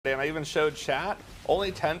and I even showed chat,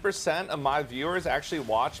 only 10% of my viewers actually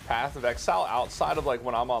watch Path of Exile outside of like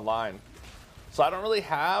when I'm online. So I don't really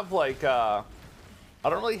have like like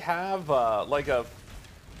a,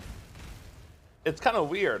 it's kind of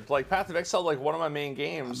weird. Like Path of Exile, like one of my main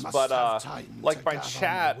games, but like my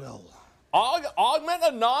chat, augment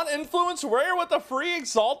a non-influence rare with a free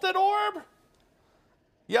exalted orb?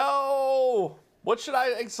 Yo, what should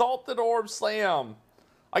I exalted orb slam?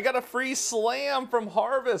 I got a free slam from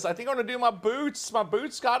Harvest. I think I'm gonna do my boots. My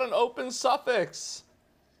boots got an open suffix.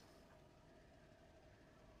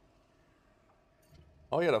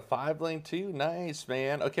 Oh, you got a 5-link too? Nice,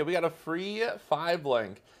 man. Okay, we got a free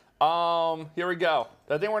 5-link. Here we go.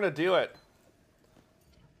 I think we're gonna do it.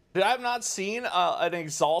 Dude, I have not seen an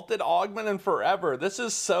exalted augment in forever. This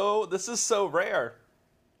is so rare.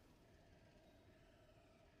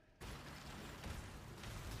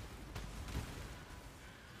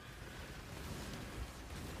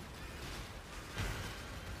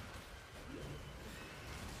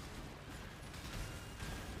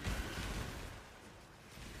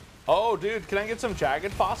 Oh, dude, can I get some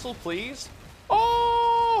Jagged Fossil, please?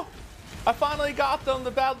 Oh! I finally got them.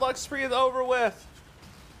 The bad luck spree is over with.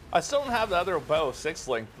 I still don't have the other bow,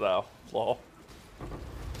 6-link, though. Lol.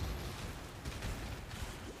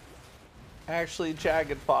 Actually,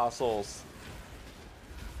 Jagged Fossils.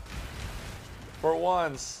 For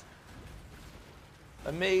once.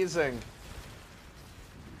 Amazing.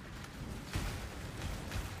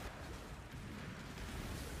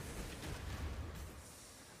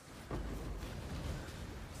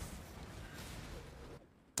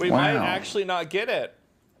 We might actually not get it.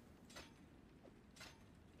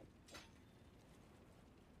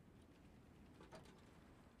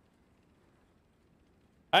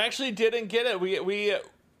 I actually didn't get it.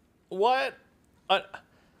 What?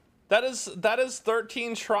 That is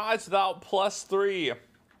 13 tries without +3.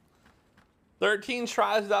 13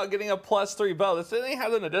 tries without getting a +3 bow. This thing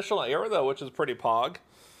has an additional arrow though, which is pretty pog.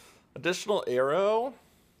 Additional arrow.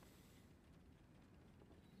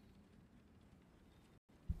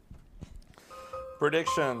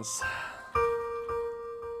 Predictions.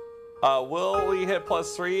 Will we hit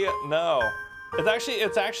 +3? No.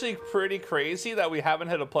 It's actually pretty crazy that we haven't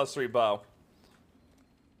hit a +3 bow.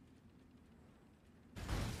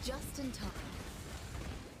 Just in time.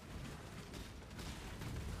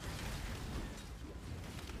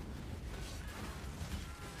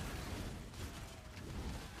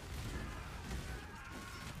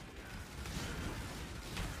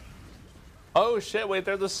 Oh shit, wait,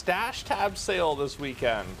 there's a stash tab sale this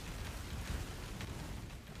weekend.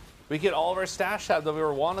 We get all of our stash tabs that we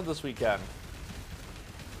were wanted this weekend.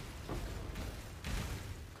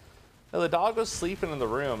 No, the dog was sleeping in the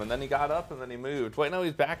room and then he got up and then he moved. Wait, no,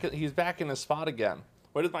 he's back in his spot again.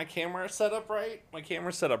 Wait, is my camera set up right? My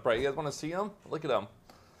camera's set up right. You guys want to see him? Look at him.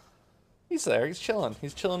 He's there, he's chilling.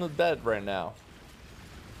 He's chilling in bed right now.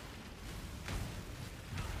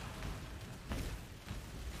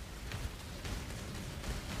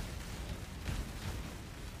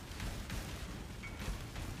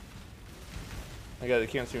 I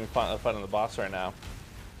can't see me fighting the boss right now.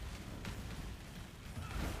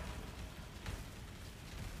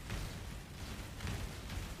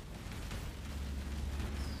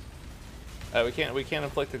 We can't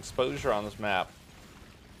inflict exposure on this map.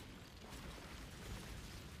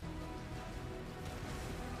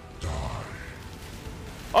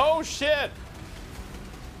 Oh shit!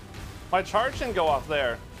 My charge didn't go off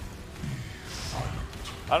there.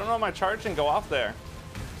 I don't know, my charge didn't go off there.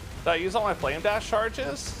 Did I use all my flame dash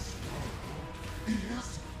charges?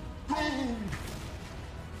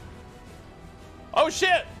 Oh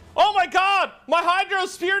shit! Oh my god! My Hydro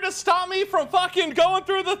Sphere just stopped me from fucking going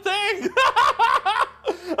through the thing!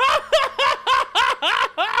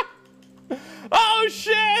 Oh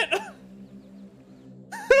shit!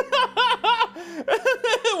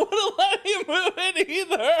 It wouldn't let me move it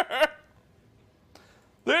either!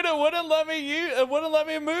 Dude, it wouldn't let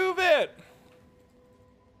me move it!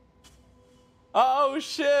 Oh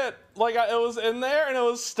shit! Like it was in there and it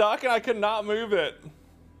was stuck and I could not move it.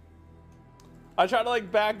 I tried to like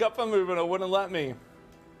back up and move it, it wouldn't let me.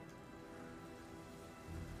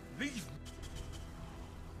 Leave.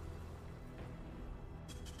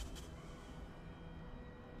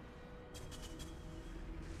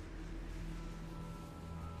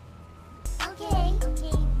 Okay,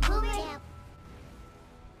 move it.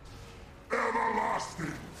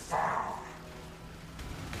 Everlasting fire.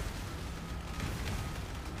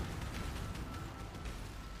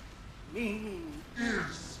 Is an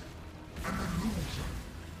illusion.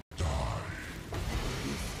 Die.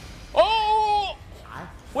 Oh!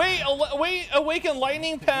 Wait, wait, Awaken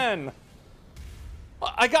Lightning Pen.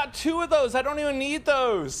 I got 2 of those. I don't even need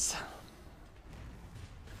those.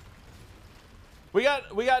 We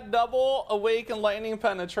got double Awaken Lightning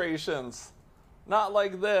penetrations. Not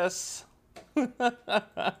like this.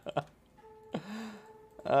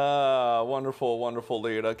 Wonderful, wonderful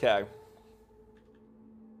loot. Okay.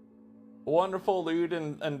 Wonderful loot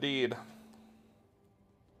indeed.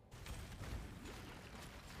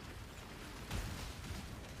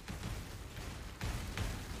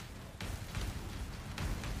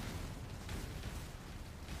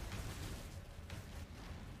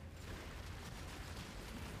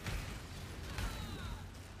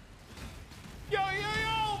 Yo,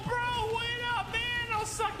 bro, wait up, man! I'll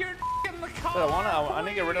suck your in the car. I need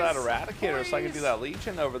to get rid of that Eradicator so I can do that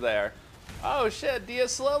Legion over there. Oh shit,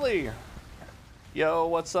 DS Lily. Yo,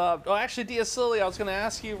 what's up? Oh, actually, DS Lily, I was gonna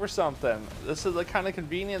ask you for something. This is kind of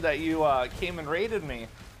convenient that you came and raided me.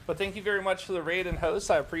 But thank you very much for the raid and host.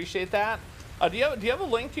 I appreciate that. Do you have a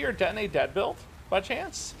link to your Detonate Dead build by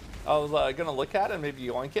chance? I was gonna look at it and maybe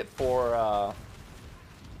yoink it for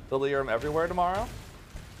Delirium Everywhere tomorrow.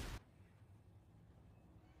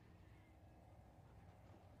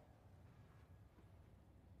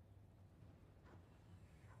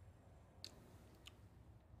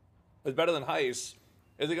 It's better than Heist.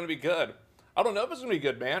 Is it going to be good? I don't know if it's going to be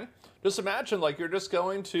good, man. Just imagine, like, you're just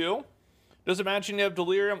going to... Just imagine you have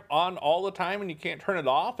Delirium on all the time and you can't turn it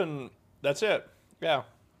off, and that's it. Yeah.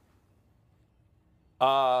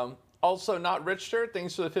 Also, Not Richter,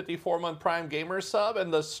 thanks for the 54-month Prime Gamer sub,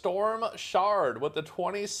 and the Storm Shard with the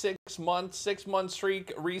 26-month, 6-month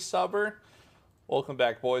streak resubber. Welcome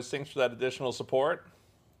back, boys. Thanks for that additional support.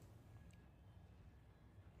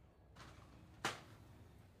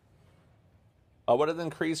 What did the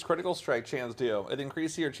increased critical strike chance do? It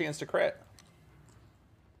increased your chance to crit.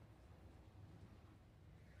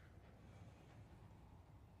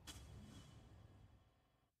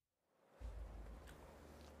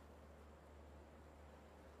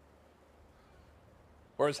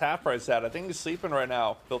 Where's Half Price at? I think he's sleeping right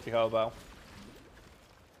now, Filthy Hobo.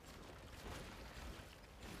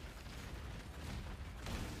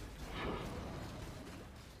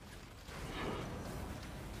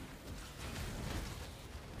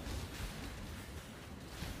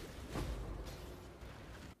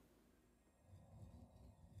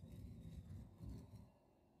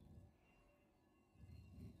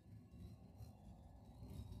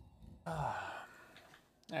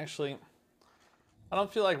 Actually, I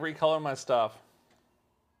don't feel like recoloring my stuff.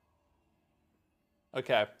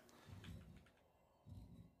 Okay.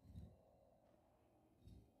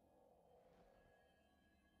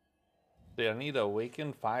 See, I need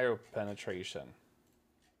Awakened Fire penetration.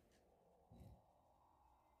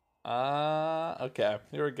 Okay,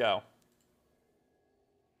 here we go.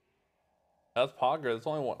 That's Pogger. There's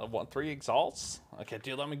only one 3 Exalts? Okay,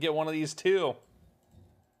 dude, let me get one of these too.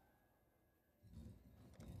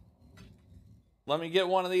 Let me get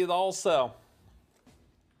one of these also.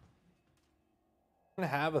 I'm gonna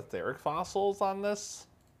have etheric fossils on this?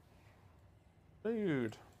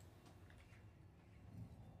 Dude.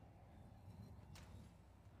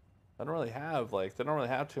 I don't really have, like, they don't really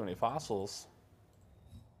have too many fossils.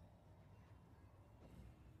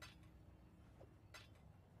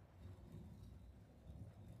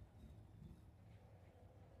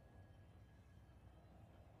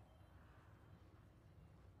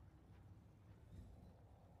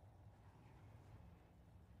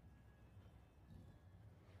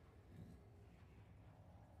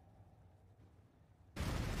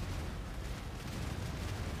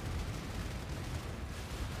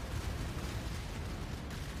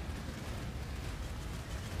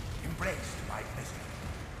 Embraced by misery.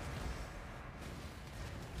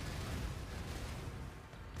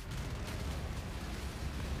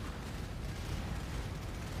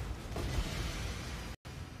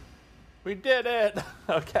 We did it!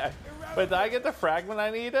 Okay. Wait, did I get the fragment I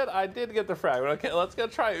needed? I did get the fragment. Okay, let's go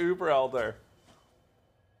try Uber Elder.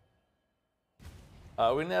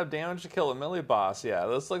 We didn't have damage to kill a melee boss. Yeah,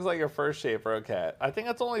 this looks like your first shaper. Okay. I think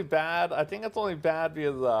it's only bad. I think it's only bad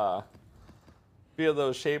via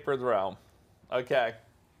those Shaper's Realm. Okay.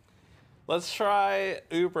 Let's try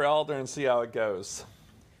Uber Elder and see how it goes.